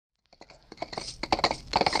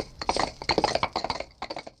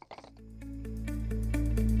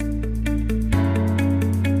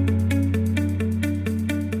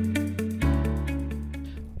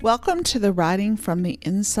Welcome to the Riding from the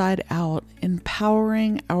Inside Out,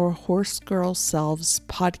 Empowering Our Horse Girl Selves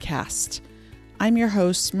podcast. I'm your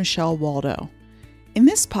host, Michelle Waldo. In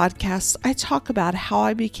this podcast, I talk about how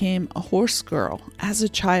I became a horse girl as a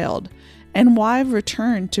child and why I've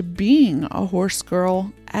returned to being a horse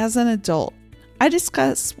girl as an adult. I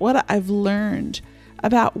discuss what I've learned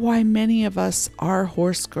about why many of us are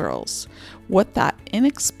horse girls, what that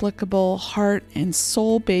inexplicable heart and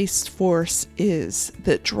soul-based force is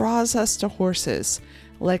that draws us to horses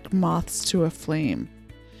like moths to a flame,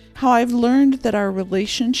 how I've learned that our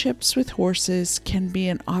relationships with horses can be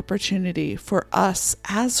an opportunity for us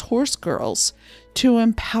as horse girls to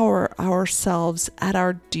empower ourselves at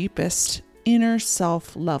our deepest inner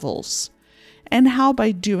self levels, and how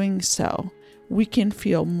by doing so, we can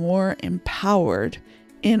feel more empowered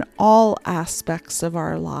in all aspects of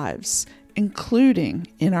our lives, including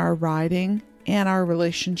in our riding and our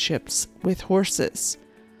relationships with horses.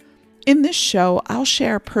 In this show, I'll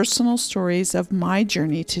share personal stories of my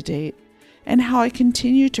journey to date and how I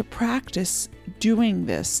continue to practice doing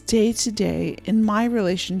this day to day in my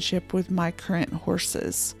relationship with my current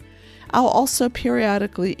horses. I'll also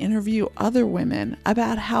periodically interview other women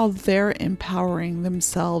about how they're empowering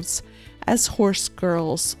themselves as horse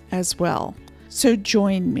girls as well. So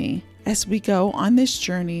join me as we go on this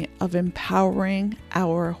journey of empowering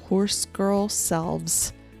our horse girl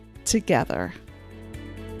selves together.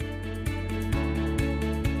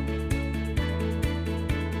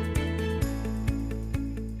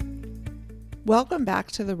 Welcome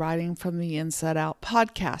back to the Riding from the Inside Out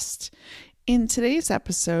podcast. In today's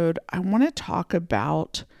episode, I want to talk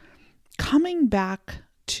about coming back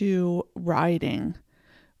to riding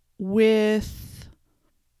with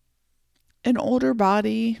an older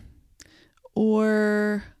body,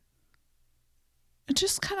 or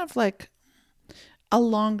just kind of like a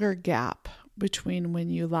longer gap between when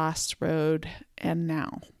you last rode and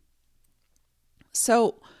now.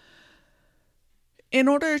 So in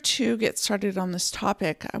order to get started on this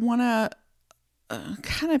topic, I want to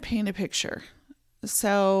kind of paint a picture.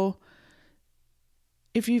 So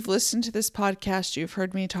if you've listened to this podcast, you've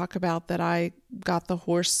heard me talk about that I got the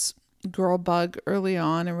horse girl bug early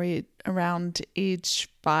on, around age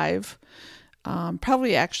 5.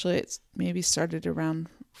 Probably actually it's maybe started around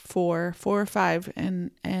 4 or 5, and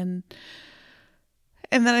then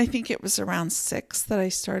I think it was around 6 that I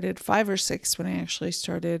started, 5 or 6 when I actually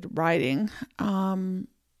started riding.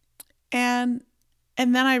 And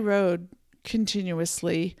then I rode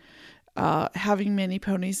continuously, having many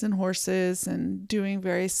ponies and horses and doing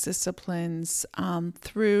various disciplines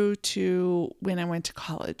through to when I went to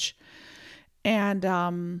college. And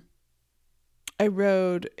I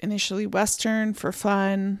rode initially Western for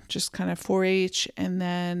fun, just kind of 4-H, and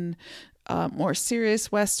then more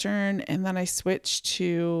serious Western, and then I switched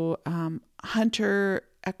to hunter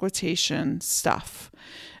equitation stuff.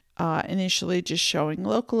 Initially just showing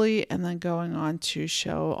locally, and then going on to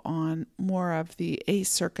show on more of the A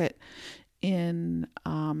circuit in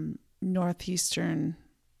northeastern,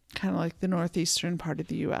 kind of like the northeastern part of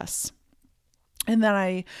the U.S. And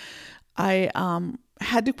then I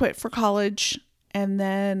had to quit for college, and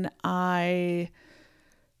then I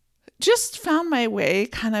just found my way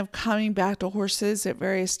kind of coming back to horses at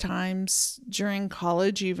various times during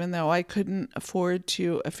college. Even though I couldn't afford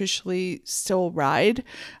to officially still ride,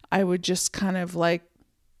 I would just kind of like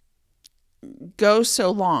go so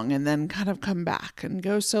long and then kind of come back, and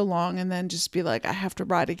go so long and then just be like, I have to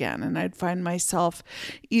ride again. And I'd find myself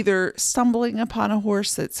either stumbling upon a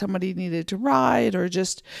horse that somebody needed to ride, or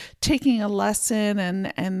just taking a lesson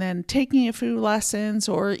and then taking a few lessons,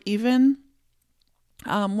 or even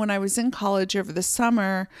when I was in college over the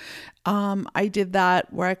summer, I did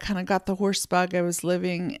that where I kind of got the horse bug. I was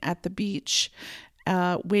living at the beach,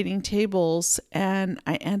 waiting tables, and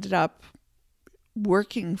I ended up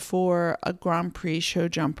working for a Grand Prix show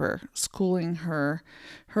jumper, schooling her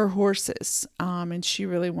horses. And she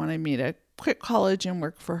really wanted me to quit college and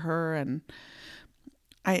work for her. And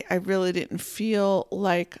I really didn't feel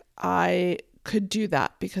like I could do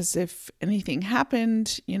that, because if anything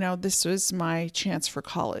happened, this was my chance for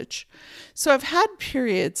college. So I've had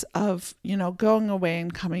periods of, going away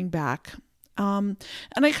and coming back. And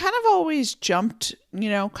I kind of always jumped,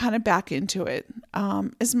 kind of back into it.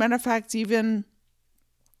 As a matter of fact, even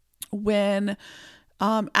when,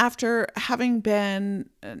 after having been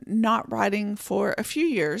not riding for a few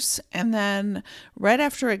years, and then right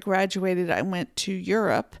after I graduated, I went to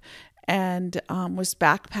Europe and was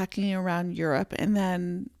backpacking around Europe. And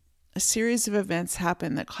then a series of events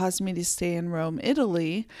happened that caused me to stay in Rome,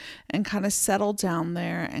 Italy, and kind of settle down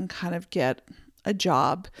there and kind of get a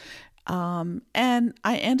job. And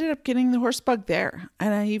I ended up getting the horse bug there.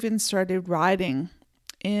 And I even started riding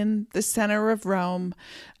in the center of Rome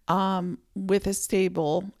with a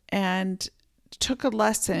stable and took a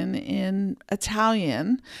lesson in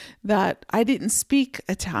Italian that I didn't speak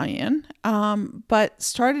Italian, but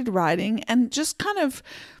started riding and just kind of,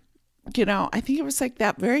 I think it was like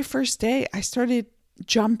that very first day I started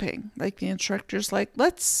jumping. Like the instructor's like,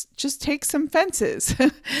 let's just take some fences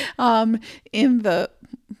in the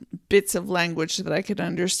bits of language that I could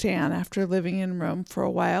understand after living in Rome for a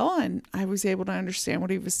while. And I was able to understand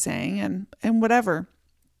what he was saying and whatever.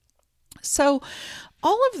 So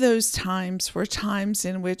all of those times were times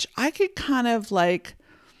in which I could kind of like,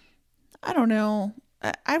 I don't know,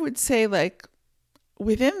 I would say like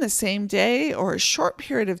within the same day or a short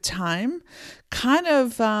period of time, kind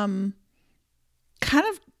of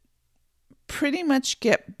pretty much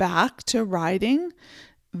get back to riding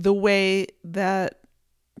the way that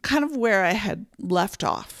kind of where I had left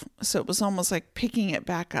off. So it was almost like picking it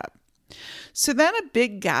back up. So then a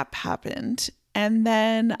big gap happened. And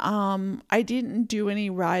then I didn't do any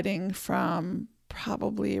riding from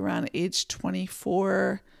probably around age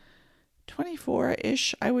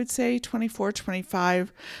 24-ish, I would say, 24,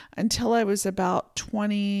 25, until I was about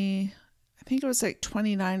 20, I think it was like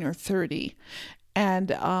 29 or 30.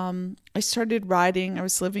 And I started riding. I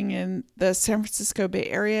was living in the San Francisco Bay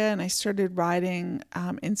Area, and I started riding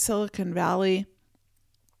in Silicon Valley.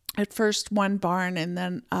 At first one barn, and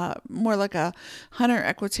then more like a hunter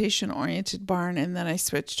equitation oriented barn. And then I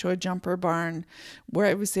switched to a jumper barn where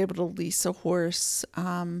I was able to lease a horse.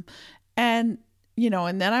 And then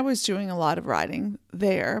I was doing a lot of riding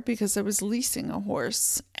there because I was leasing a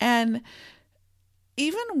horse. And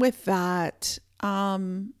even with that,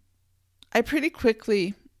 I pretty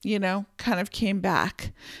quickly, kind of came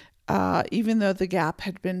back, even though the gap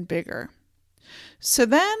had been bigger. So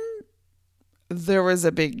then there was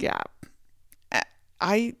a big gap.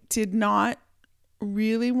 I did not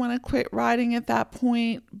really want to quit riding at that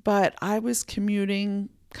point, but I was commuting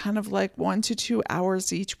kind of like 1 to 2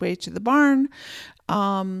 hours each way to the barn.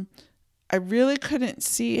 I really couldn't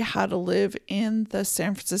see how to live in the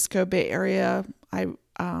San Francisco Bay Area. I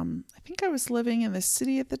think I was living in the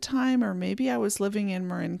city at the time, or maybe I was living in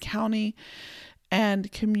Marin County and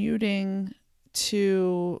commuting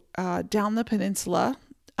to down the peninsula.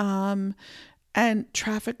 And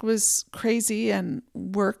traffic was crazy and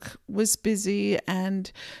work was busy, and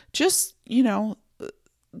just,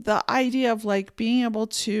 the idea of like being able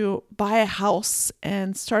to buy a house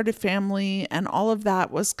and start a family and all of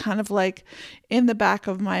that was kind of like in the back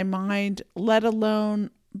of my mind, let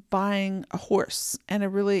alone buying a horse, and a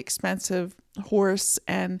really expensive horse,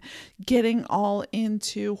 and getting all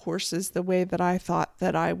into horses the way that I thought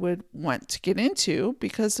that I would want to get into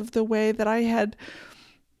because of the way that I had,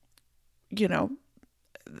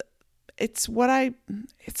 it's why I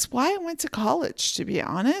went to college, to be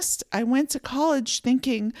honest. I went to college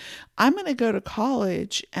thinking I'm going to go to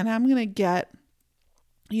college and I'm going to get,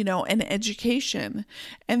 an education,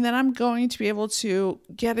 and then I'm going to be able to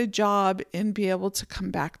get a job and be able to come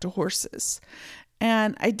back to horses.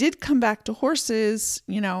 And I did come back to horses,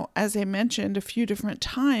 as I mentioned a few different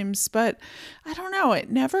times, but I don't know, it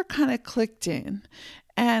never kind of clicked in.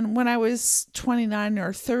 And when I was 29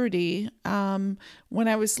 or 30, when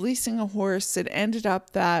I was leasing a horse, it ended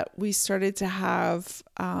up that we started to have,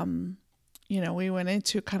 we went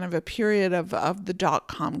into kind of a period of the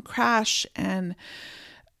dot-com crash, and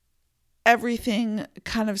everything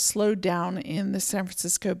kind of slowed down in the San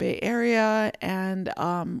Francisco Bay Area, and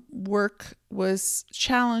work was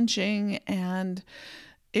challenging, and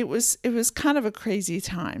it was kind of a crazy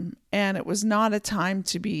time. And it was not a time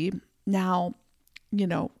to be now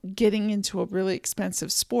getting into a really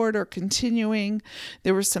expensive sport or continuing.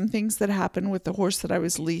 There were some things that happened with the horse that I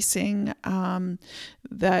was leasing,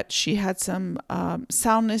 that she had some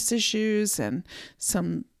soundness issues and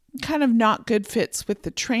some kind of not good fits with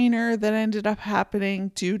the trainer that ended up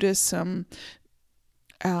happening due to some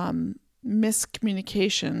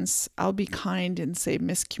miscommunications. I'll be kind and say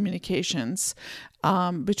miscommunications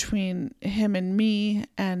between him and me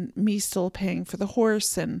still paying for the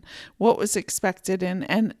horse and what was expected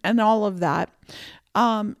and all of that.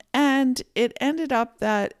 And it ended up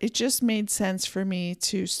that it just made sense for me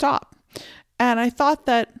to stop. And I thought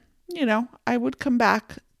that, I would come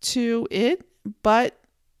back to it, but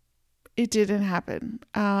it didn't happen.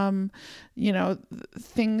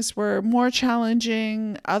 Things were more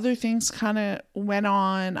challenging. Other things kind of went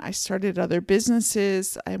on. I started other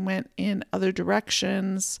businesses. I went in other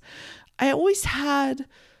directions. I always had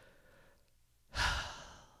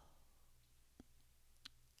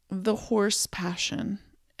the horse passion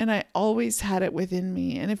And I always had it within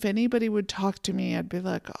me. And if anybody would talk to me, I'd be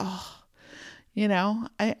like, oh,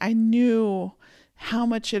 I knew how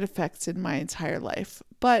much it affected my entire life.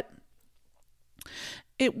 But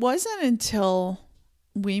it wasn't until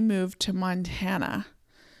we moved to Montana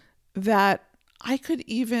that I could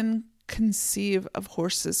even conceive of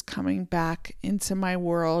horses coming back into my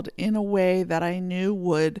world in a way that I knew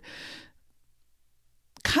would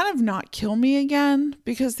kind of not kill me again,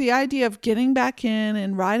 because the idea of getting back in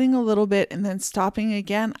and riding a little bit and then stopping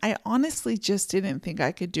again, I honestly just didn't think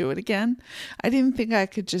I could do it again. I didn't think I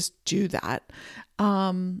could just do that,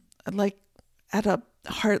 like at a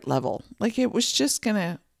heart level. Like it was just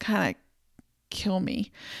gonna kind of kill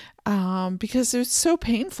me, because it was so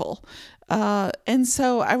painful. And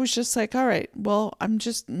so I was just like, all right, well, I'm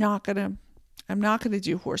not gonna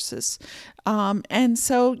do horses. And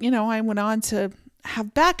so, I went on to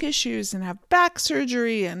have back issues and have back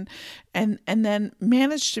surgery and then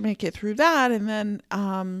managed to make it through that. And then,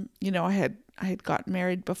 I had gotten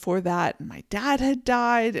married before that, and my dad had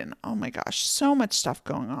died, and oh my gosh, so much stuff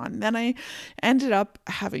going on. Then I ended up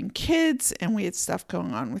having kids, and we had stuff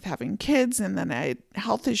going on with having kids, and then I had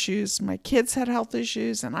health issues. My kids had health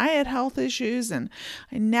issues, and I had health issues, and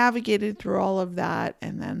I navigated through all of that.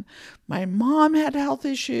 And then my mom had health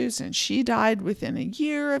issues, and she died within a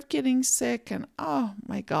year of getting sick, and oh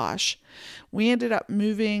my gosh, we ended up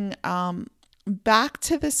moving back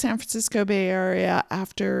to the San Francisco Bay Area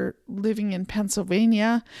after living in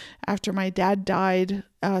Pennsylvania after my dad died,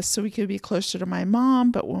 so we could be closer to my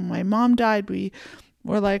mom. But when my mom died, we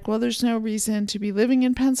were like, well, there's no reason to be living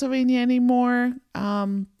in Pennsylvania anymore.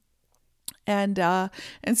 And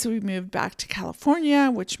so we moved back to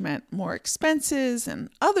California, which meant more expenses and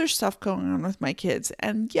other stuff going on with my kids,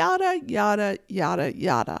 and yada, yada, yada,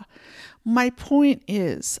 yada. My point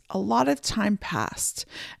is, a lot of time passed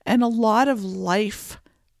and a lot of life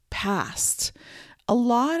passed, a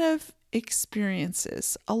lot of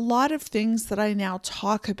experiences, a lot of things that I now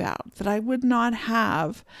talk about that I would not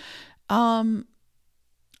have. I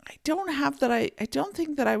don't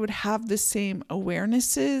think that I would have the same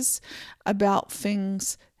awarenesses about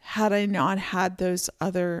things had I not had those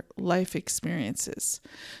other life experiences.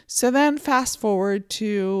 So then fast forward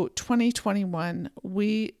to 2021,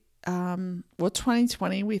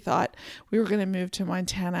 2020, we thought we were going to move to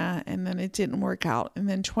Montana, and then it didn't work out. And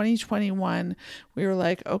then 2021, we were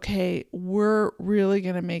like, okay, we're really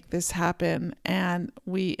going to make this happen. And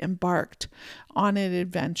we embarked on an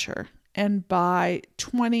adventure. And by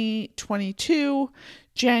 2022,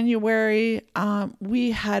 January,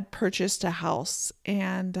 we had purchased a house,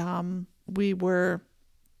 and we were,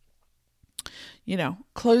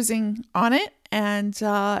 closing on it. And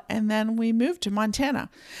then we moved to Montana,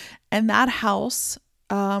 and that house,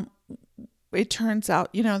 it turns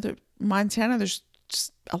out, Montana, there's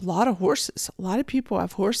just a lot of horses. A lot of people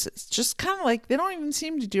have horses, just kind of like they don't even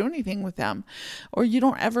seem to do anything with them, or you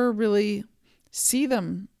don't ever really see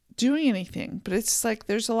them doing anything, but it's like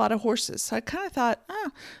there's a lot of horses. So I kind of thought,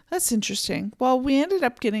 that's interesting. Well, we ended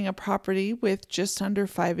up getting a property with just under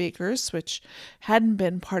 5 acres, which hadn't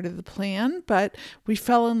been part of the plan, but we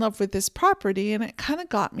fell in love with this property, and it kind of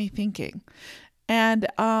got me thinking. And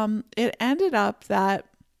it ended up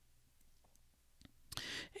that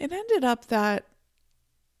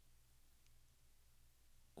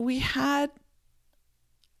we had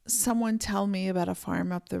someone tell me about a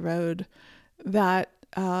farm up the road that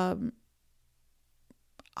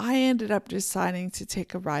I ended up deciding to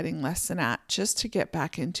take a riding lesson at, just to get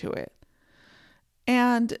back into it.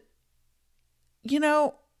 And,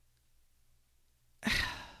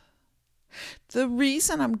 the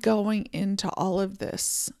reason I'm going into all of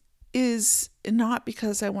this is not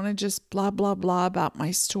because I want to just blah, blah, blah about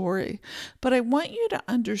my story, but I want you to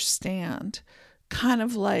understand kind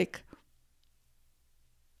of like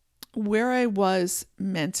where I was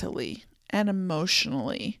mentally and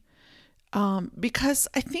emotionally. Because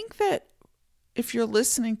I think that if you're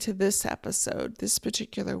listening to this episode, this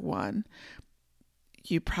particular one,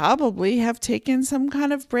 you probably have taken some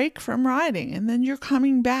kind of break from riding, and then you're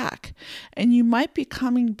coming back, and you might be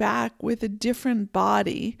coming back with a different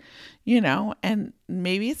body, and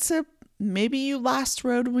maybe you last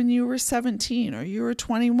rode when you were 17 or you were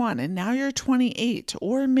 21 and now you're 28,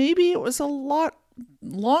 or maybe it was a lot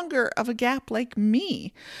longer of a gap like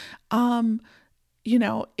me.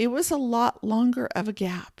 It was a lot longer of a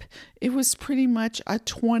gap. It was pretty much a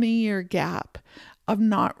 20-year gap of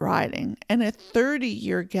not riding and a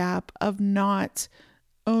 30-year gap of not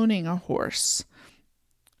owning a horse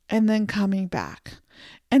and then coming back.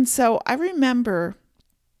 And so I remember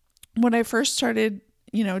when I first started,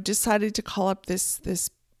 decided to call up this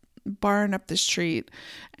barn up the street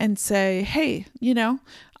and say, hey, you know,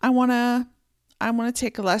 I want to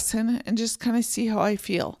take a lesson and just kind of see how I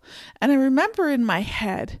feel. And I remember in my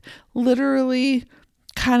head, literally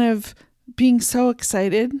kind of being so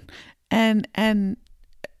excited and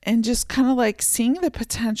just kind of like seeing the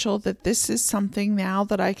potential that this is something now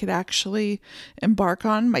that I could actually embark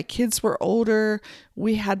on. My kids were older.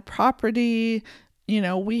 We had property, you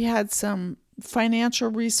know, we had some financial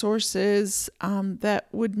resources that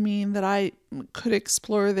would mean that I could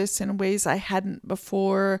explore this in ways I hadn't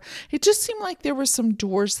before. It just seemed like there were some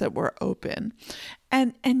doors that were open.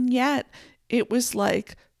 And yet it was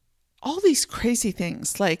like all these crazy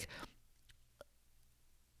things, like,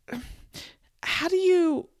 how do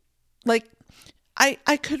you, like,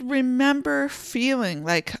 I could remember feeling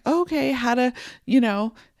like, okay, how to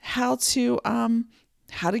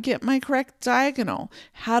get my correct diagonal,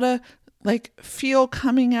 how to like feel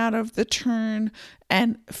coming out of the turn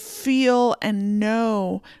and feel and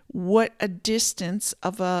know what a distance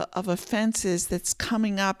of a fence is that's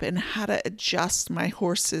coming up and how to adjust my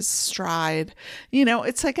horse's stride. You know,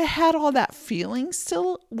 it's like I had all that feeling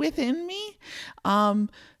still within me of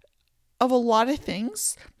a lot of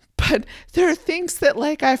things, but there are things that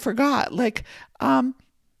like I forgot. Like, I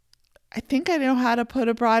think I know how to put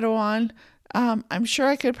a bridle on. I'm sure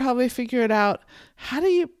I could probably figure it out. How do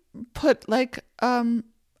you put like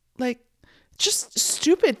just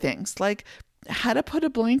stupid things, like how to put a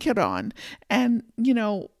blanket on, and you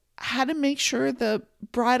know, how to make sure the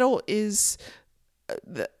bridle is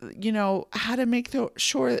how to make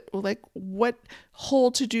sure like what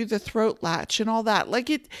hole to do the throat latch and all that. Like,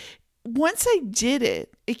 it, once I did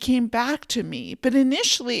it, it came back to me. But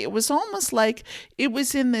initially it was almost like it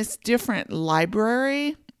was in this different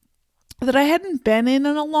library that I hadn't been in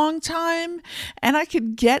a long time, and I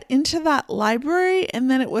could get into that library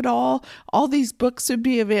and then it would all these books would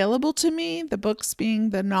be available to me, the books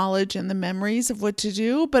being the knowledge and the memories of what to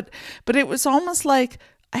do, but it was almost like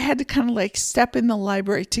I had to kind of like step in the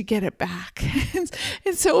library to get it back.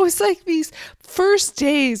 and so it was like these first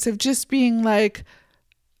days of just being like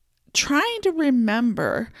trying to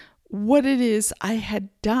remember what it is I had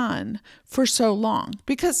done for so long,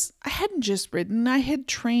 because I hadn't just ridden, I had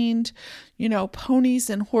trained, you know, ponies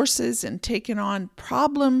and horses and taken on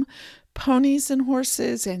problem ponies and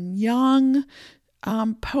horses and young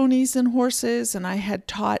ponies and horses. And I had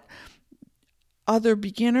taught other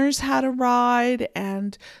beginners how to ride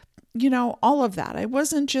and, you know, all of that. I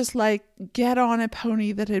wasn't just like get on a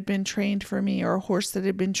pony that had been trained for me or a horse that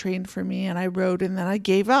had been trained for me and I rode and then I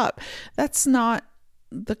gave up. That's not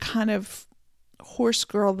the kind of horse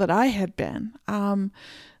girl that I had been.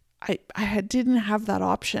 Didn't have that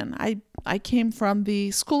option. I came from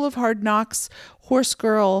the School of Hard Knocks horse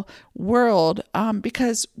girl world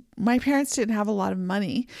because my parents didn't have a lot of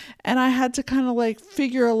money and I had to kind of like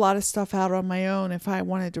figure a lot of stuff out on my own if I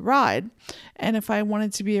wanted to ride and if I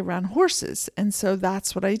wanted to be around horses. And so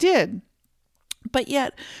that's what I did. But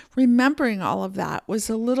yet remembering all of that was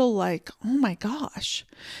a little like, oh my gosh.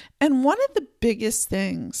 And one of the biggest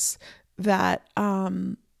things that,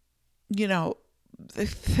 you know,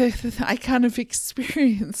 I kind of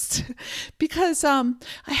experienced because I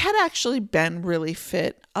had actually been really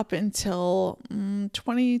fit up until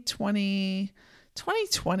 2020.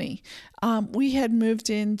 We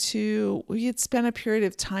had spent a period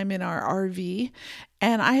of time in our RV,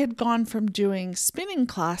 and I had gone from doing spinning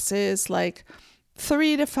classes like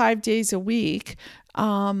 3 to 5 days a week,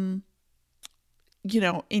 you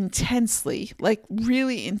know, intensely, like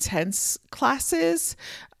really intense classes,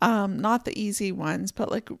 not the easy ones,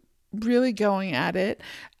 but like really going at it,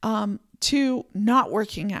 to not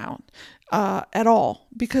working out at all,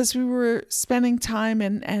 because we were spending time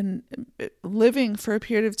and living for a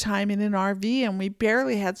period of time in an RV and we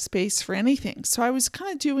barely had space for anything. So I was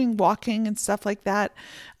kind of doing walking and stuff like that.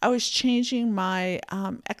 I was changing my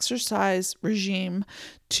exercise regime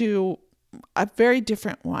to a very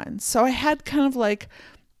different one. So I had kind of like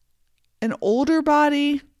an older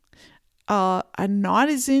body, a not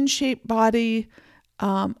as in shape body.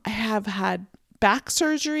 I have had back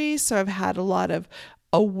surgery, so I've had a lot of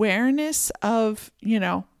awareness of, you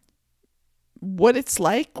know, what it's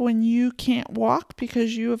like when you can't walk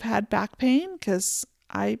because you have had back pain, because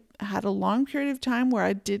I had a long period of time where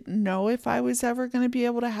I didn't know if I was ever going to be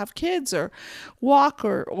able to have kids or walk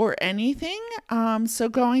or anything. So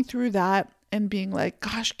going through that and being like,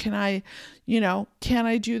 gosh, can I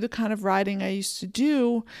do the kind of riding I used to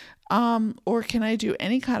do? Or can I do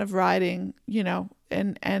any kind of riding, you know,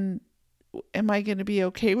 and am I going to be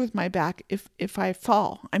okay with my back if I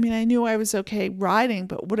fall? I mean, I knew I was okay riding,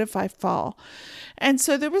 but what if I fall? And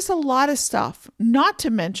so there was a lot of stuff, not to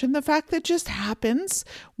mention the fact that just happens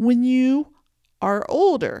when you are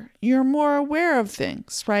older. You're more aware of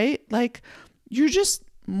things, right? Like you're just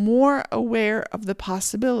more aware of the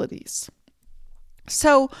possibilities.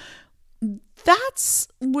 So that's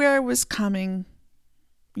where I was coming,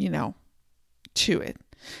 to it.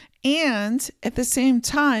 And at the same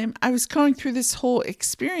time, I was going through this whole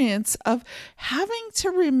experience of having to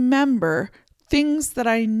remember things that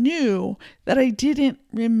I knew that I didn't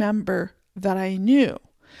remember that I knew,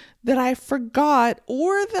 that I forgot,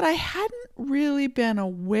 or that I hadn't really been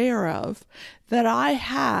aware of, that I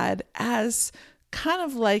had as kind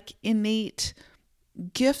of like innate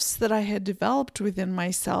gifts that I had developed within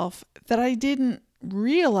myself that I didn't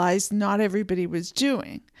realize not everybody was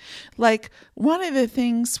doing. Like one of the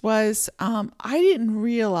things was I didn't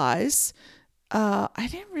really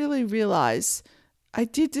realize, I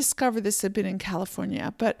did discover this a bit in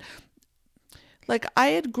California, but like I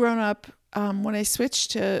had grown up when I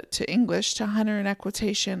switched to English, to Hunter and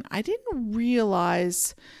Equitation, I didn't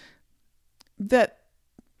realize that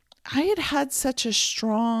I had had such a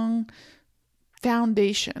strong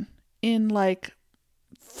foundation in like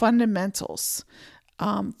fundamentals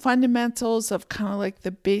of kind of like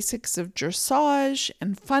the basics of dressage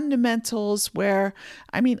and fundamentals where,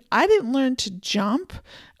 I mean, I didn't learn to jump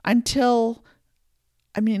until,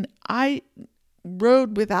 I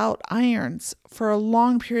rode without irons for a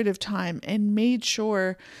long period of time and made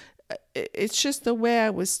sure, it's just the way I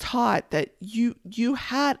was taught, that you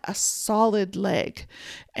had a solid leg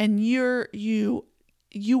and you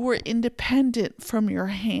were independent from your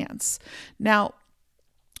hands. Now,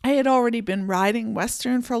 I had already been riding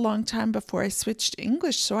Western for a long time before I switched to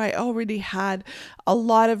English, so I already had a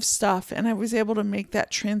lot of stuff and I was able to make that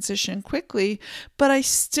transition quickly, but I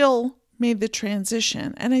still made the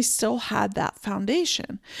transition and I still had that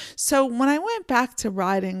foundation. So when I went back to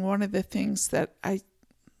riding, one of the things that I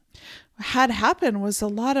had happen was a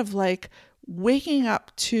lot of like waking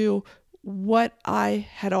up to what I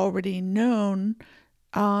had already known,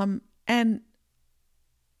 and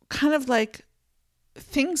kind of like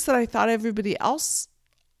things that I thought everybody else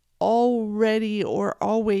already or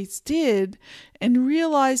always did, and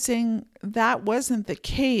realizing that wasn't the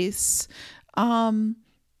case, and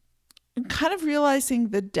kind of realizing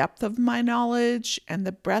the depth of my knowledge and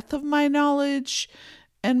the breadth of my knowledge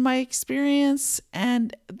and my experience.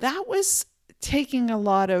 And that was taking a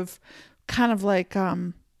lot of kind of like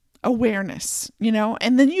awareness,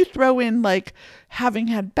 and then you throw in like having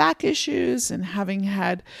had back issues and having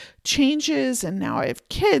had changes, and now I have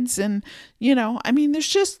kids, and there's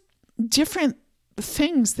just different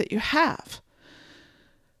things that you have.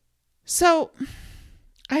 So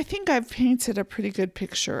I think I've painted a pretty good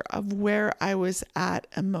picture of where I was at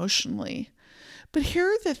emotionally. But here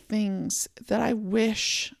are the things that I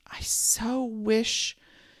so wish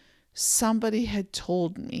somebody had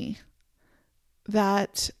told me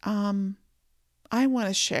that I want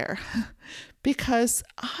to share, because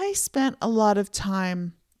I spent a lot of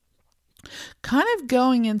time kind of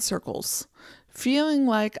going in circles, feeling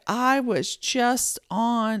like I was just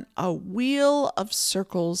on a wheel of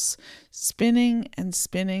circles, spinning and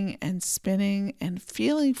spinning and spinning, and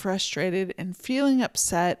feeling frustrated and feeling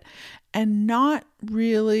upset, and not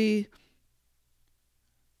really,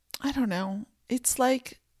 I don't know. It's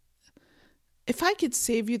like, if I could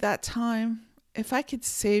save you that time, if I could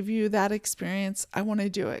save you that experience, I want to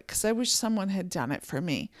do it, because I wish someone had done it for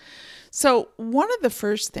me. So one of the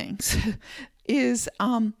first things is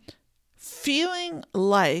feeling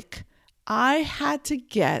like I had to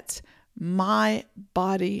get my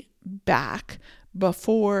body back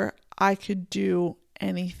before I could do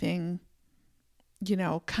anything,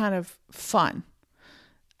 kind of fun.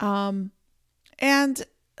 And, I'm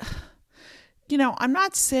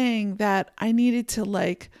not saying that I needed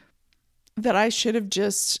to that I should have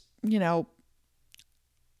just,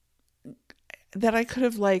 that I could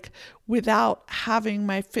have without having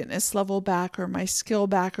my fitness level back or my skill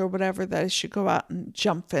back or whatever, that I should go out and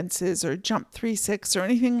jump fences or jump 3-6 or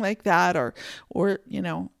anything like that. Or,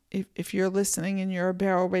 if you're listening and you're a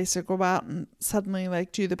barrel racer, go out and suddenly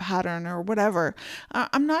do the pattern or whatever.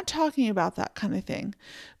 I'm not talking about that kind of thing,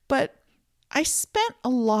 but I spent a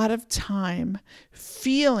lot of time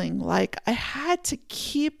feeling like I had to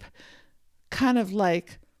keep kind of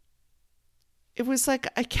it was like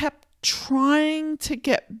I kept trying to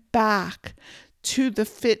get back to the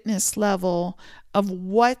fitness level of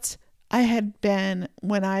what I had been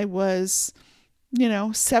when I was,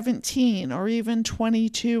 17 or even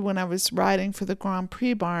 22 when I was riding for the Grand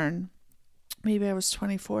Prix barn. Maybe I was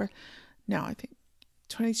 24. No, I think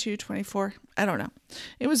 22, 24. I don't know.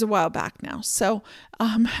 It was a while back now. So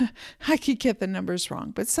I could get the numbers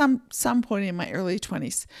wrong, but some point in my early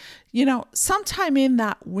 20s, sometime in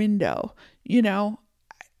that window,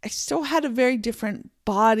 I still had a very different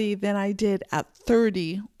body than I did at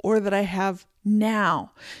 30 or that I have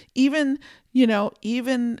now. Even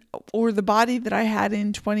or the body that I had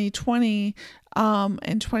in 2020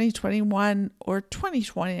 and 2021 or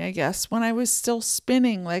 2020, I guess, when I was still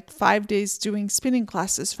spinning like 5 days, doing spinning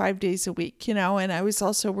classes 5 days a week, and I was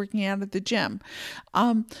also working out at the gym.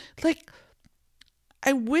 I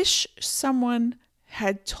wish someone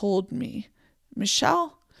had told me,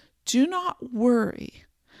 Michelle, do not worry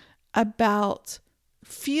about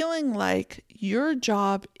feeling like your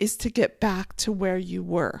job is to get back to where you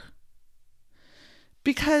were.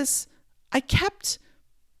 Because I kept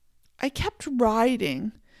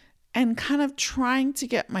riding and kind of trying to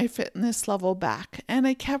get my fitness level back. And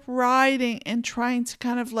I kept riding and trying to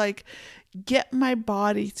kind of like get my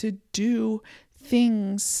body to do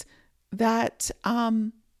things that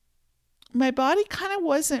my body kind of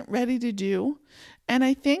wasn't ready to do. And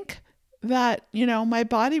I think that, my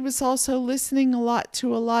body was also listening a lot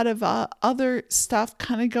to a lot of other stuff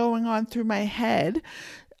kind of going on through my head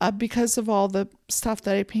because of all the stuff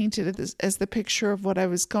that I painted as the picture of what I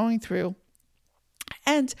was going through.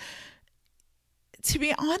 And to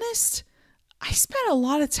be honest, I spent a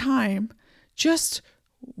lot of time just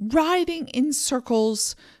riding in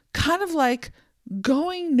circles, kind of like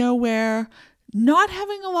going nowhere, not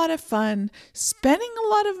having a lot of fun, spending a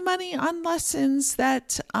lot of money on lessons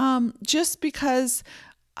that just because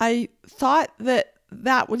I thought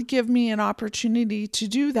that would give me an opportunity to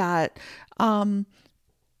do that.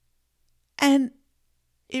 And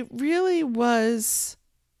it really was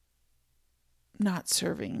not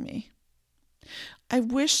serving me. I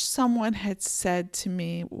wish someone had said to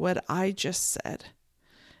me what I just said.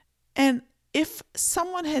 And if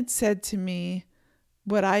someone had said to me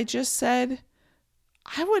what I just said,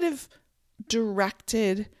 I would have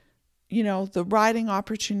directed, the riding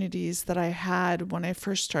opportunities that I had when I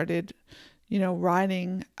first started,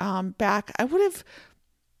 riding back. I would have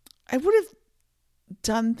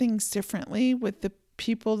done things differently with the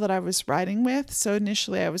people that I was riding with. So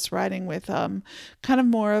initially I was riding with kind of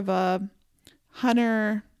more of a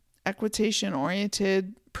hunter, equitation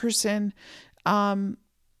oriented person on,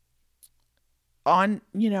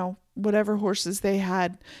 whatever horses they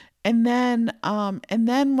had. And then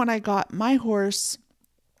when I got my horse,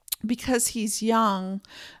 because he's young,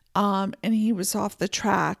 and he was off the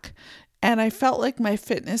track, and I felt like my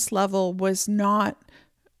fitness level was not,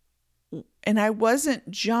 and I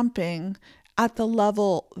wasn't jumping at the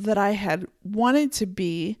level that I had wanted to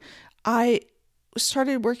be, I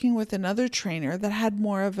started working with another trainer that had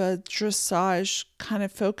more of a dressage kind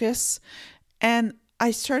of focus. And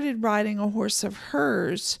I started riding a horse of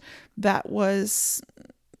hers that was,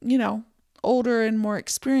 older and more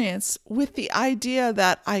experienced, with the idea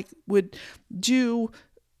that I would do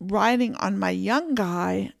riding on my young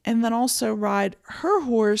guy and then also ride her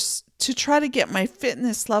horse to try to get my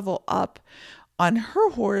fitness level up on her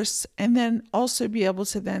horse, and then also be able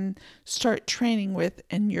to then start training with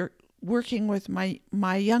and you're working with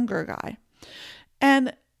my younger guy.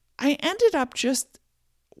 And I ended up just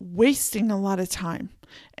wasting a lot of time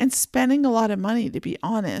and spending a lot of money, to be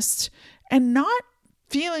honest, and not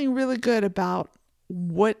feeling really good about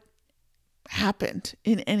what happened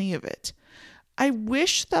in any of it. I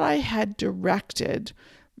wish that I had directed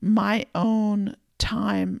my own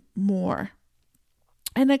time more.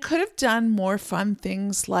 And I could have done more fun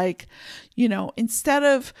things like, instead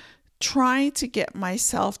of trying to get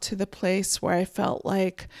myself to the place where I felt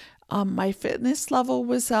like my fitness level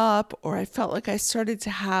was up, or I felt like I started to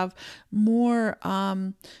have more,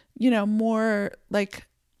 more like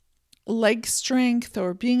leg strength,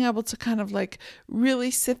 or being able to kind of like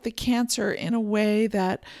really sit the canter in a way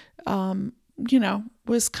that,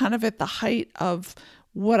 was kind of at the height of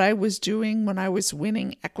what I was doing when I was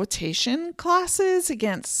winning equitation classes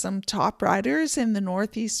against some top riders in the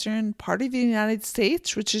northeastern part of the United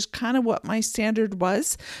States, which is kind of what my standard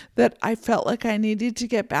was that I felt like I needed to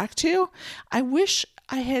get back to. I wish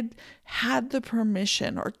I had the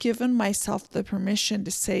permission, or given myself the permission,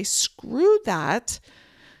 to say, screw that.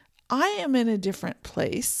 I am in a different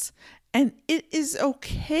place, and it is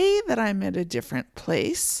okay that I'm at a different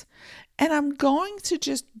place, and I'm going to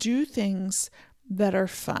just do things that are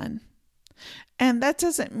fun. And that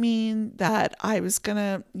doesn't mean that I was going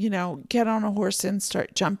to, get on a horse and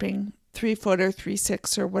start jumping 3-foot or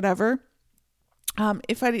 3-6 or whatever.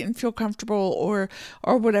 If I didn't feel comfortable or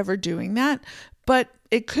whatever doing that. But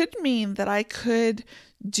it could mean that I could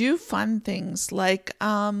do fun things like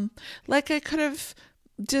I could have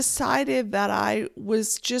decided that I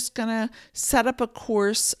was just gonna set up a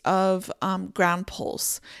course of ground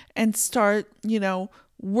poles and start,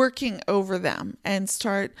 working over them and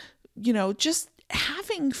start, just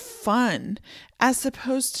having fun as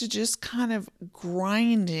opposed to just kind of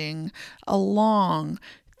grinding along,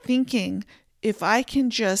 thinking if I can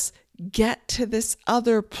just get to this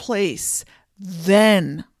other place,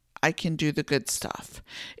 then I can do the good stuff.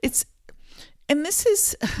 And this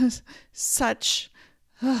is such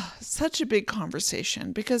a big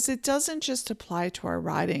conversation because it doesn't just apply to our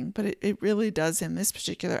writing, but it really does in this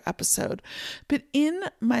particular episode. But in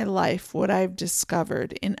my life, what I've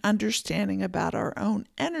discovered in understanding about our own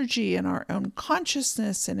energy and our own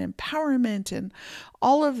consciousness and empowerment and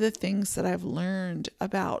all of the things that I've learned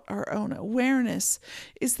about our own awareness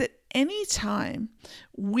is that anytime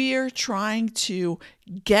we're trying to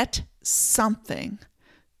get something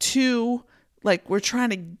to, like we're trying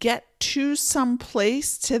to get to some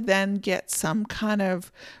place to then get some kind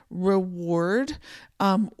of reward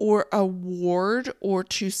or award or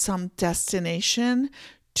to some destination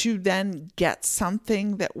to then get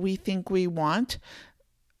something that we think we want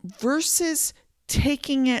versus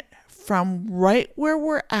taking it from right where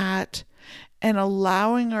we're at and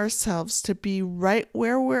allowing ourselves to be right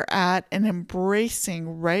where we're at and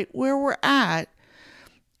embracing right where we're at.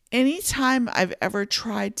 Anytime I've ever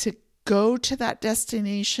tried to go to that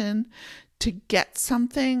destination to get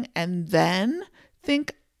something and then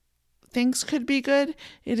think things could be good,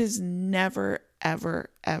 it has never, ever,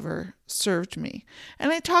 ever served me.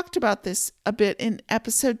 And I talked about this a bit in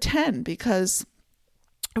episode 10 because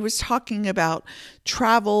I was talking about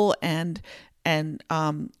travel and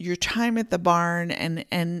your time at the barn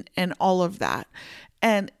and all of that.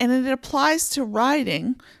 And it applies to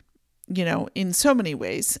writing, in so many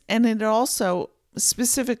ways. And it also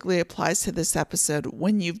specifically applies to this episode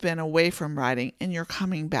when you've been away from writing and you're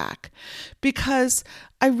coming back. Because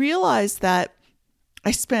I realized that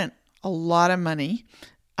I spent a lot of money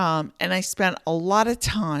and I spent a lot of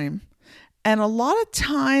time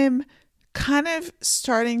kind of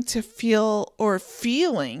starting to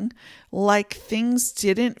feeling like things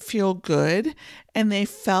didn't feel good and they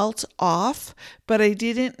felt off, but I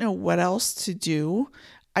didn't know what else to do.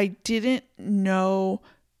 I didn't know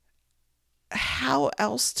how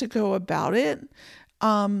else to go about it.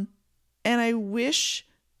 And I wish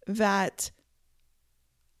that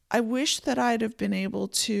I'd have been able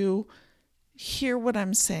to hear what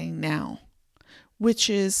I'm saying now, which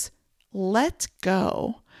is let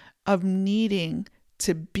go of needing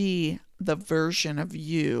to be the version of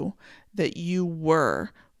you that you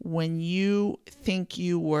were when you think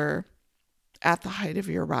you were at the height of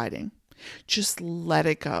your writing. Just let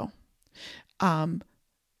it go.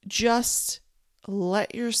 Just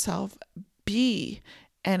let yourself be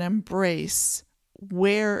and embrace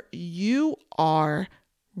where you are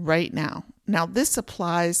right now. Now, this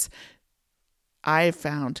applies, I've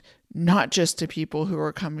found, not just to people who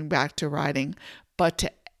are coming back to writing, but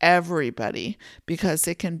to everybody, because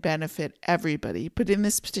it can benefit everybody. But in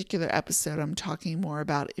this particular episode, I'm talking more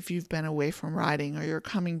about if you've been away from writing or you're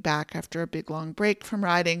coming back after a big long break from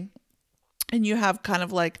writing and you have kind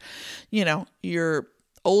of like, you're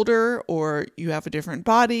older or you have a different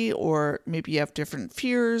body or maybe you have different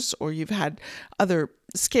fears or you've had other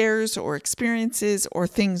scares or experiences or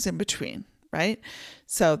things in between, right?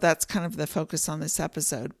 So that's kind of the focus on this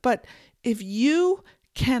episode. But if you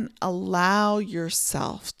can allow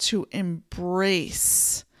yourself to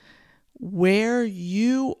embrace where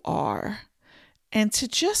you are and to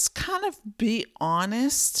just kind of be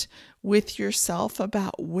honest with yourself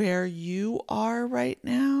about where you are right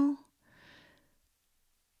now,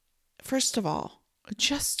 first of all,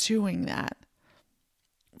 just doing that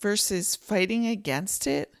versus fighting against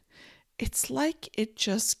it, it's like it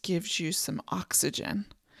just gives you some oxygen.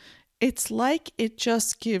 It's like it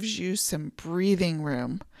just gives you some breathing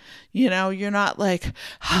room. You're not like,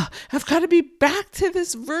 I've got to be back to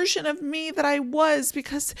this version of me that I was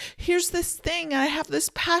because here's this thing and I have this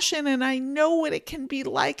passion and I know what it can be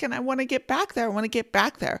like and I want to get back there. I want to get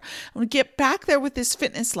back there. I want to get back there with this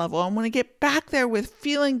fitness level. I want to get back there with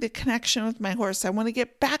feeling the connection with my horse. I want to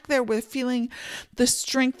get back there with feeling the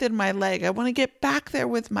strength in my leg. I want to get back there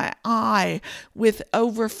with my eye with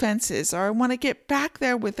over fences, or I want to get back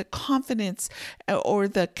there with the confidence or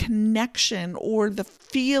the connection or the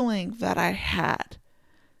feeling that I had,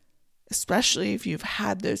 especially if you've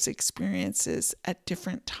had those experiences at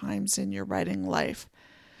different times in your writing life.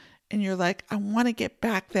 And you're like, I want to get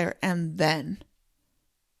back there. And then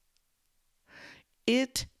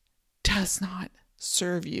it does not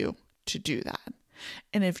serve you to do that.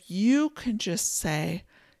 And if you can just say,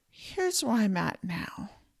 here's where I'm at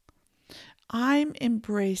now. I'm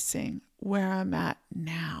embracing where I'm at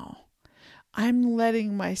now. I'm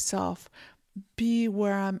letting myself be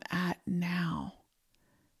where I'm at now.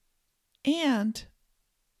 And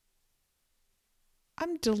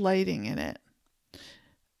I'm delighting in it.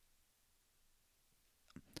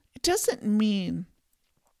 It doesn't mean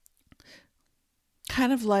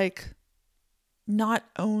kind of like not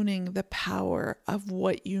owning the power of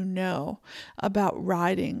what you know about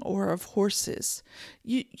riding or of horses.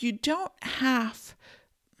 You don't have,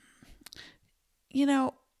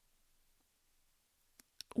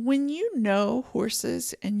 when you know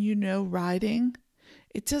horses and you know riding,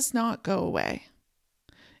 it does not go away.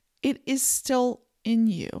 It is still in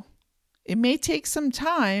you. It may take some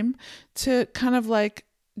time to kind of like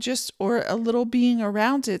or a little being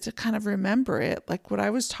around it to kind of remember it. Like what I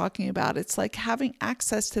was talking about, it's like having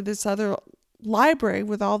access to this other library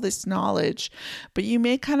with all this knowledge, but you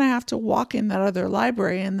may kind of have to walk in that other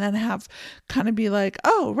library and then have kind of be like,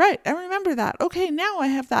 oh, right, I remember that. Okay, now I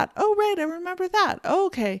have that. Oh, right, I remember that. Oh,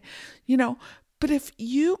 okay. But if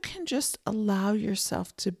you can just allow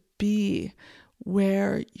yourself to be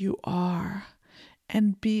where you are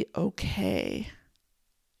and be okay.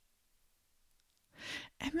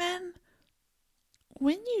 And then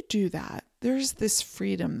when you do that, there's this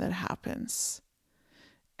freedom that happens.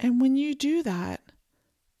 And when you do that,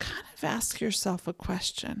 kind of ask yourself a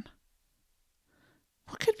question.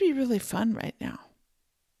 What could be really fun right now?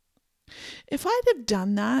 If I'd have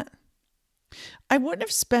done that, I wouldn't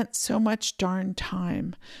have spent so much darn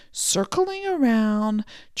time circling around,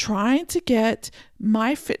 trying to get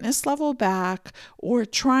my fitness level back or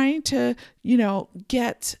trying to,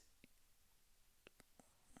 get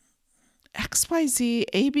XYZ,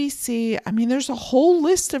 ABC. I mean, there's a whole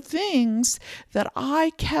list of things that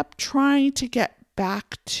I kept trying to get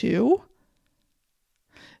back to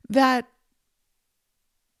that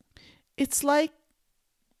it's like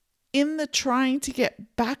in the trying to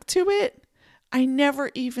get back to it, I never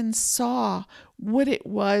even saw what it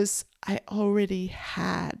was I already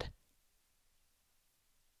had.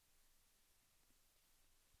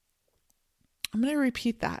 I'm going to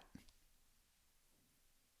repeat that.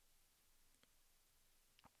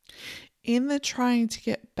 In the trying to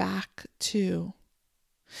get back to,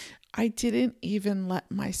 I didn't even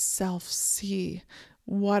let myself see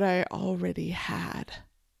what I already had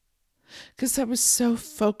because I was so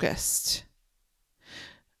focused.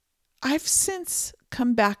 I've since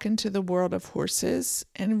come back into the world of horses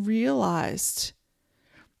and realized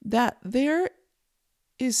that there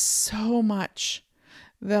is so much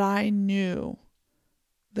that I knew,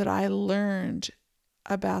 that I learned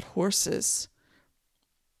about horses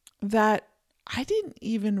that I didn't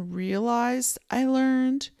even realize I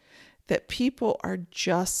learned, that people are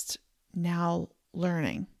just now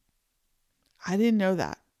learning. I didn't know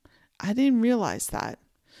that. I didn't realize that.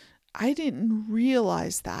 I didn't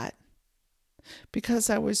realize that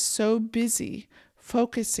because I was so busy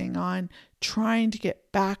focusing on trying to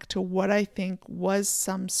get back to what I think was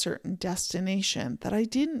some certain destination that I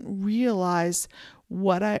didn't realize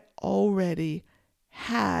what I already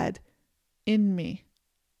had in me.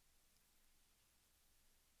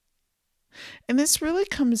 And this really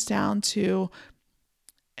comes down to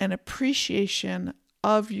an appreciation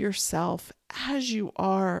of yourself as you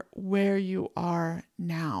are where you are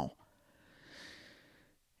now.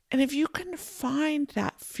 And if you can find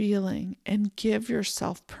that feeling and give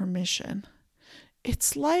yourself permission,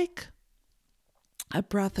 it's like a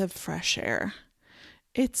breath of fresh air.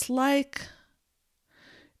 It's like,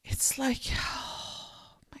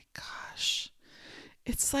 oh my gosh.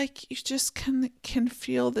 It's like you just can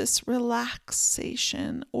feel this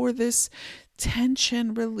relaxation or this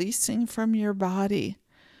tension releasing from your body.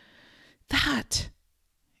 That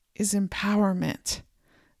is empowerment.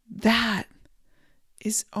 That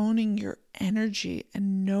is owning your energy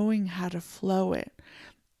and knowing how to flow it.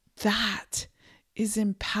 That is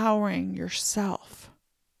empowering yourself.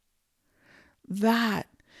 That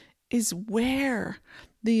is where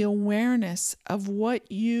the awareness of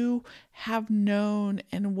what you have known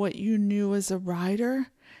and what you knew as a rider,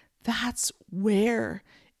 that's where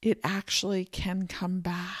it actually can come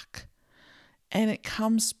back. And it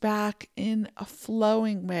comes back in a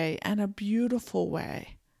flowing way and a beautiful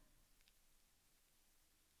way.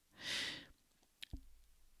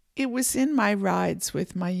 It was in my rides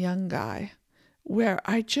with my young guy where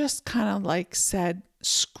I just kind of like said,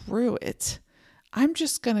 screw it. I'm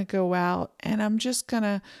just going to go out and I'm just going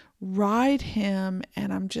to ride him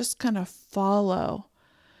and I'm just going to follow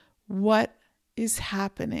what is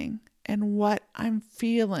happening and what I'm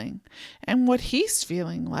feeling and what he's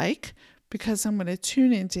feeling like, because I'm going to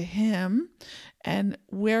tune into him and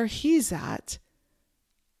where he's at,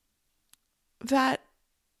 that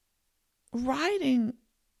riding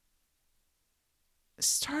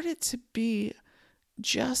started to be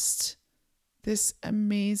just this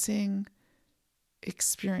amazing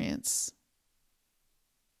experience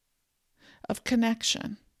of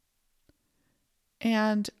connection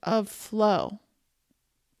and of flow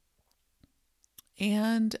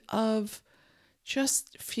and of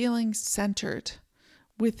just feeling centered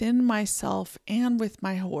within myself and with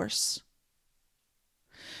my horse.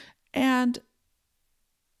 And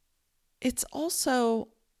it's also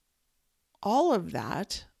all of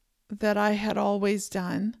that I had always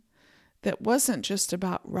done that wasn't just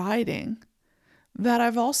about riding, that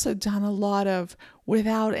I've also done a lot of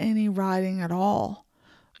without any riding at all,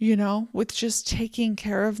 with just taking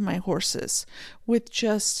care of my horses, with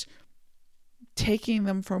just taking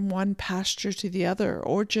them from one pasture to the other,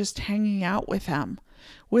 or just hanging out with them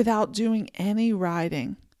without doing any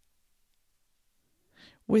riding,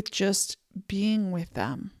 with just being with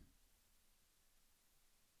them.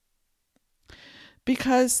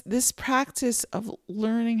 Because this practice of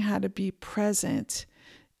learning how to be present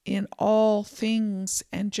in all things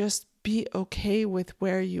and just be okay with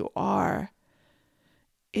where you are,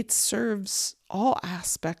 it serves all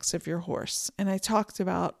aspects of your horse. And I talked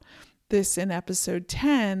about this in episode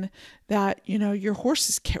 10, that, your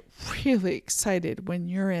horses get really excited when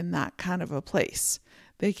you're in that kind of a place.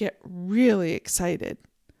 They get really excited.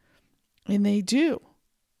 And they do.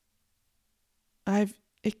 I've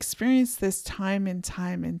experienced this time and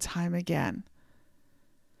time and time again.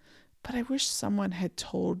 But I wish someone had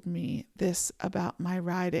told me this about my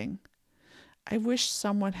riding. I wish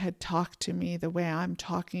someone had talked to me the way I'm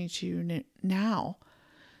talking to you now,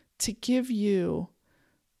 to give you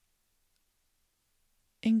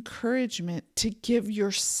encouragement, to give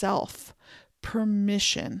yourself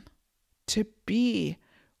permission to be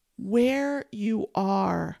where you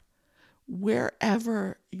are,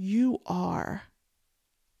 wherever you are.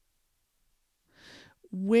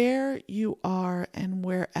 Where you are and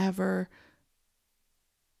whenever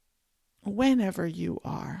you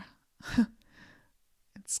are.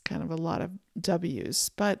 It's kind of a lot of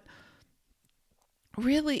W's, but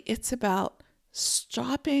really it's about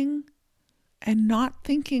stopping and not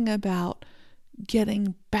thinking about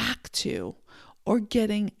getting back to or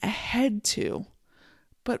getting ahead to,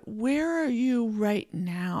 but where are you right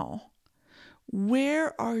now?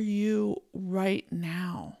 Where are you right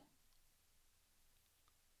now?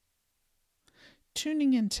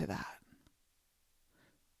 Tuning into that.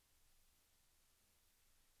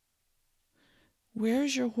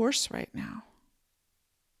 Where's your horse right now?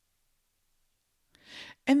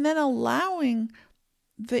 And then allowing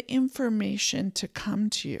the information to come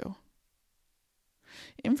to you.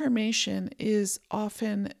 Information is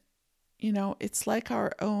often, it's like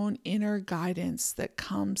our own inner guidance that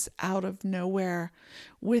comes out of nowhere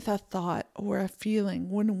with a thought or a feeling.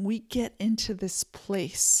 When we get into this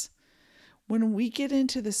place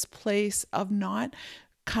of not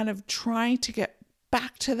kind of trying to get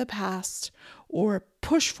back to the past or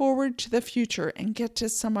push forward to the future and get to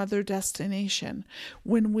some other destination,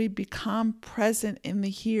 when we become present in the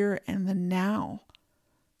here and the now,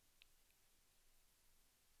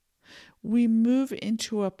 we move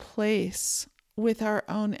into a place with our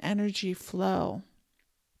own energy flow.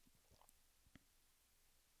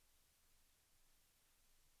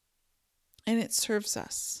 And it serves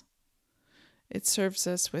us. It serves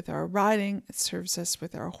us with our riding. It serves us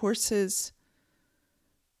with our horses.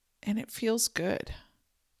 And it feels good.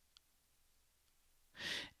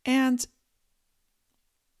 And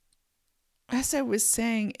as I was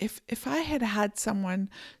saying, if I had had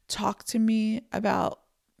someone talk to me about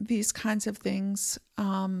these kinds of things,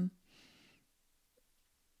 there's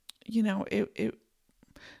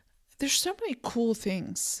so many cool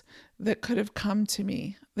things that could have come to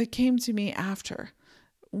me, that came to me after,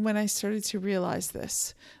 when I started to realize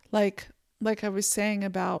this. Like I was saying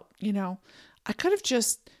about, I could have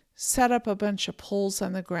just set up a bunch of poles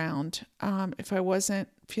on the ground if I wasn't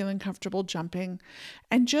feeling comfortable jumping,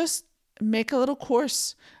 and just make a little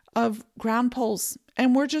course of ground poles,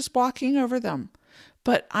 and we're just walking over them.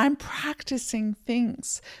 But I'm practicing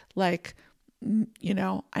things like,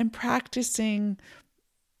 I'm practicing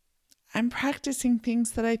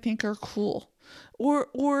things that I think are cool,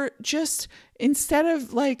 or just instead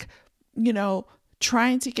of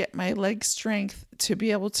trying to get my leg strength to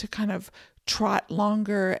be able to kind of trot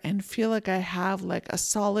longer and feel like I have like a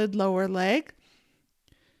solid lower leg,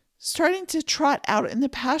 starting to trot out in the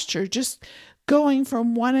pasture, just going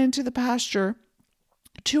from one end of the pasture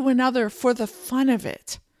to another for the fun of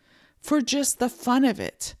it, for just the fun of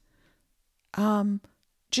it.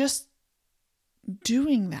 Just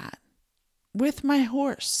doing that with my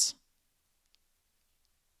horse.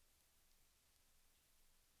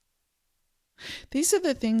 These are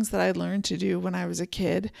the things that I learned to do when I was a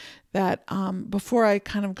kid, that before I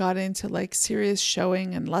kind of got into like serious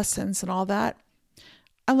showing and lessons and all that,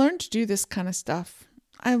 I learned to do this kind of stuff.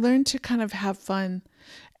 I learned to kind of have fun.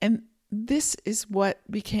 And this is what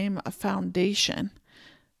became a foundation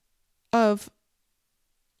of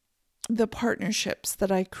the partnerships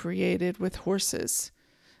that I created with horses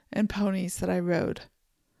and ponies that I rode,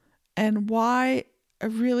 and why I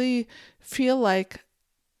really feel like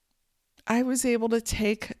I was able to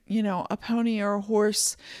take, a pony or a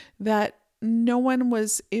horse that no one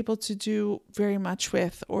was able to do very much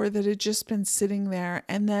with, or that had just been sitting there.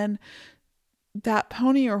 And then that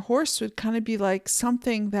pony or horse would kind of be like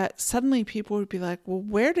something that suddenly people would be like, well,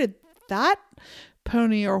 where did that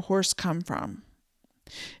pony or horse come from?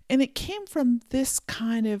 And it came from this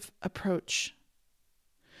kind of approach,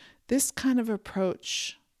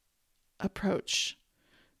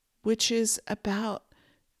 which is about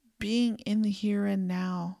being in the here and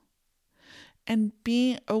now, and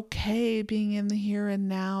being okay being in the here and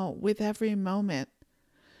now with every moment,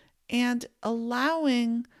 and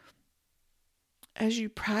allowing, as you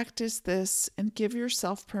practice this and give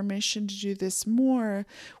yourself permission to do this more,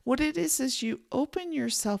 what it is you open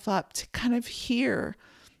yourself up to kind of hear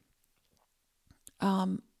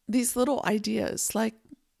these little ideas like,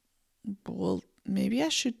 well, maybe I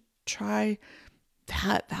should try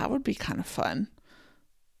that. That would be kind of fun.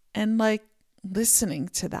 And like listening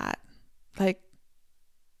to that, like,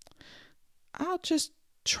 I'll just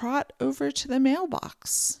trot over to the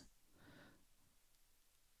mailbox.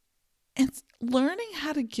 And learning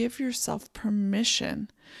how to give yourself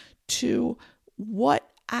permission to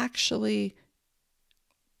what actually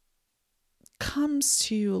comes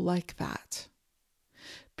to you like that.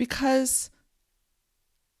 Because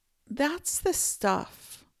that's the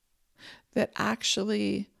stuff that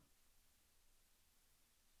actually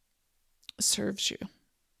serves you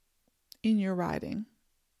in your riding,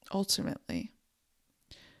 ultimately.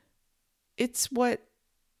 It's what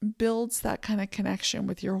builds that kind of connection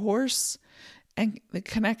with your horse and the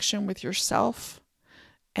connection with yourself.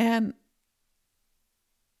 And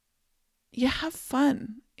you have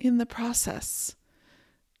fun in the process.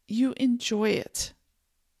 You enjoy it.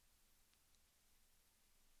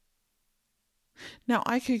 Now,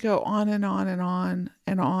 I could go on and on and on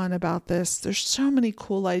and on about this. There's so many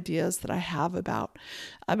cool ideas that I have about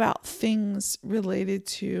things related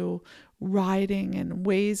to riding and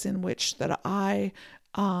ways in which that I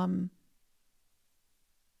kind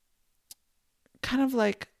of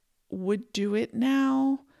like would do it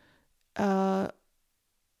now, that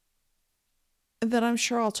I'm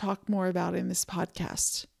sure I'll talk more about in this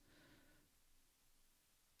podcast.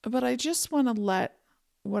 But I just want to let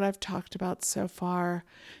what I've talked about so far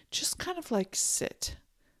just kind of like sit,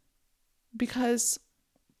 because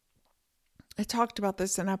I talked about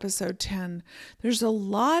this in episode 10. There's a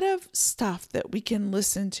lot of stuff that we can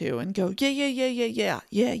listen to and go, yeah,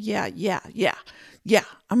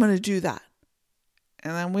 I'm going to do that.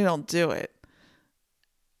 And then we don't do it,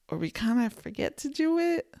 or we kind of forget to do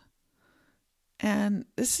it. And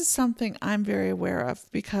this is something I'm very aware of,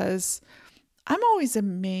 because I'm always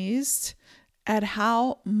amazed at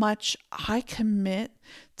how much I commit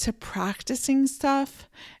to practicing stuff,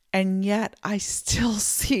 and yet I still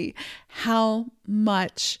see how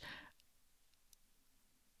much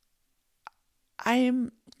I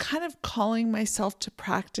am kind of calling myself to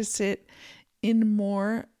practice it in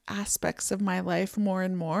more aspects of my life more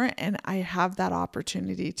and more, and I have that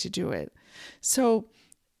opportunity to do it. So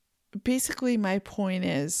basically my point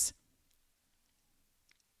is,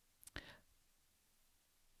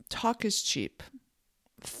 talk is cheap.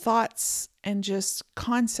 Thoughts and just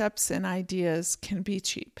concepts and ideas can be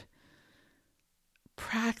cheap.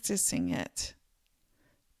 Practicing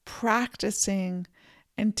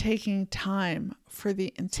and taking time for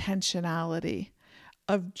the intentionality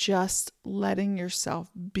of just letting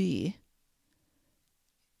yourself be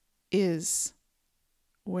is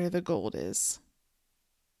where the gold is.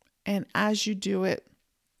 And as you do it,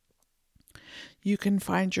 you can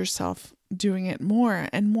find yourself doing it more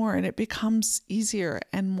and more, and it becomes easier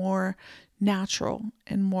and more natural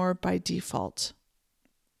and more by default.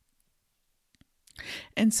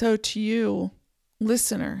 And so to you,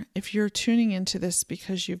 listener, if you're tuning into this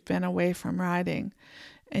because you've been away from riding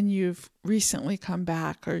and you've recently come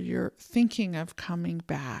back, or you're thinking of coming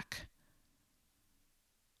back,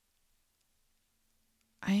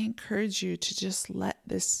 I encourage you to just let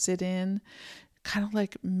this sit in, kind of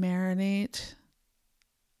like marinate.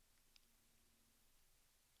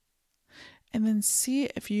 And then see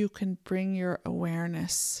if you can bring your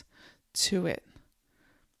awareness to it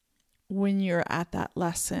when you're at that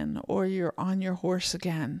lesson or you're on your horse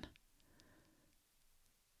again.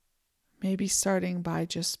 Maybe starting by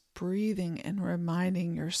just breathing and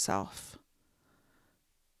reminding yourself.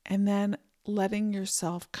 And then letting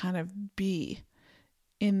yourself kind of be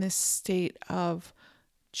in this state of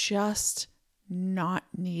just not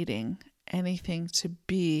needing anything to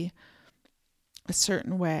be a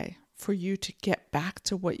certain way for you to get back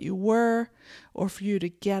to what you were, or for you to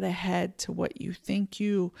get ahead to what you think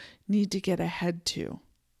you need to get ahead to.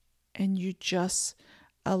 And you just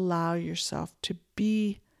allow yourself to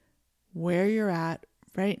be where you're at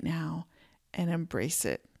right now and embrace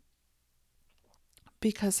it.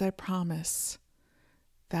 Because I promise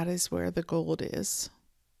that is where the gold is.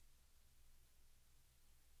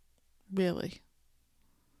 Really.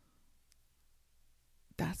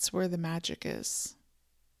 That's where the magic is.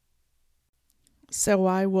 So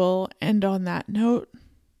I will end on that note.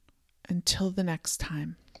 Until the next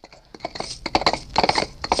time.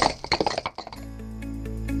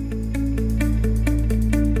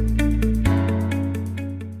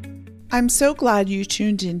 I'm so glad you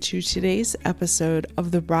tuned into today's episode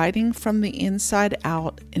of the Riding from the Inside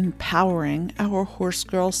Out Empowering Our Horse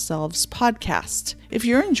Girl Selves podcast. If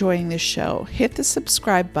you're enjoying this show, hit the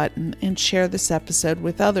subscribe button and share this episode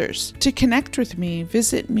with others. To connect with me,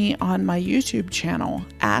 visit me on my YouTube channel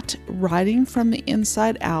at Riding from the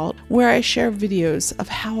Inside Out, where I share videos of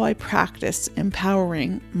how I practice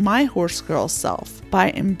empowering my horse girl self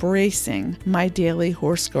by embracing my daily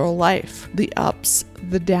horse girl life, the ups,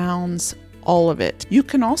 the downs, all of it. You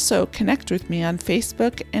can also connect with me on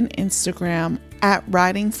Facebook and Instagram at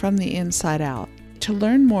Riding from the Inside Out. To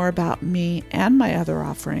learn more about me and my other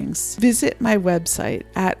offerings, visit my website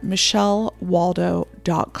at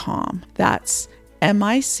michellewaldo.com. That's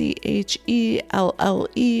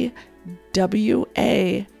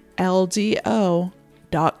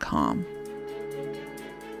MICHELLEWALDO.com.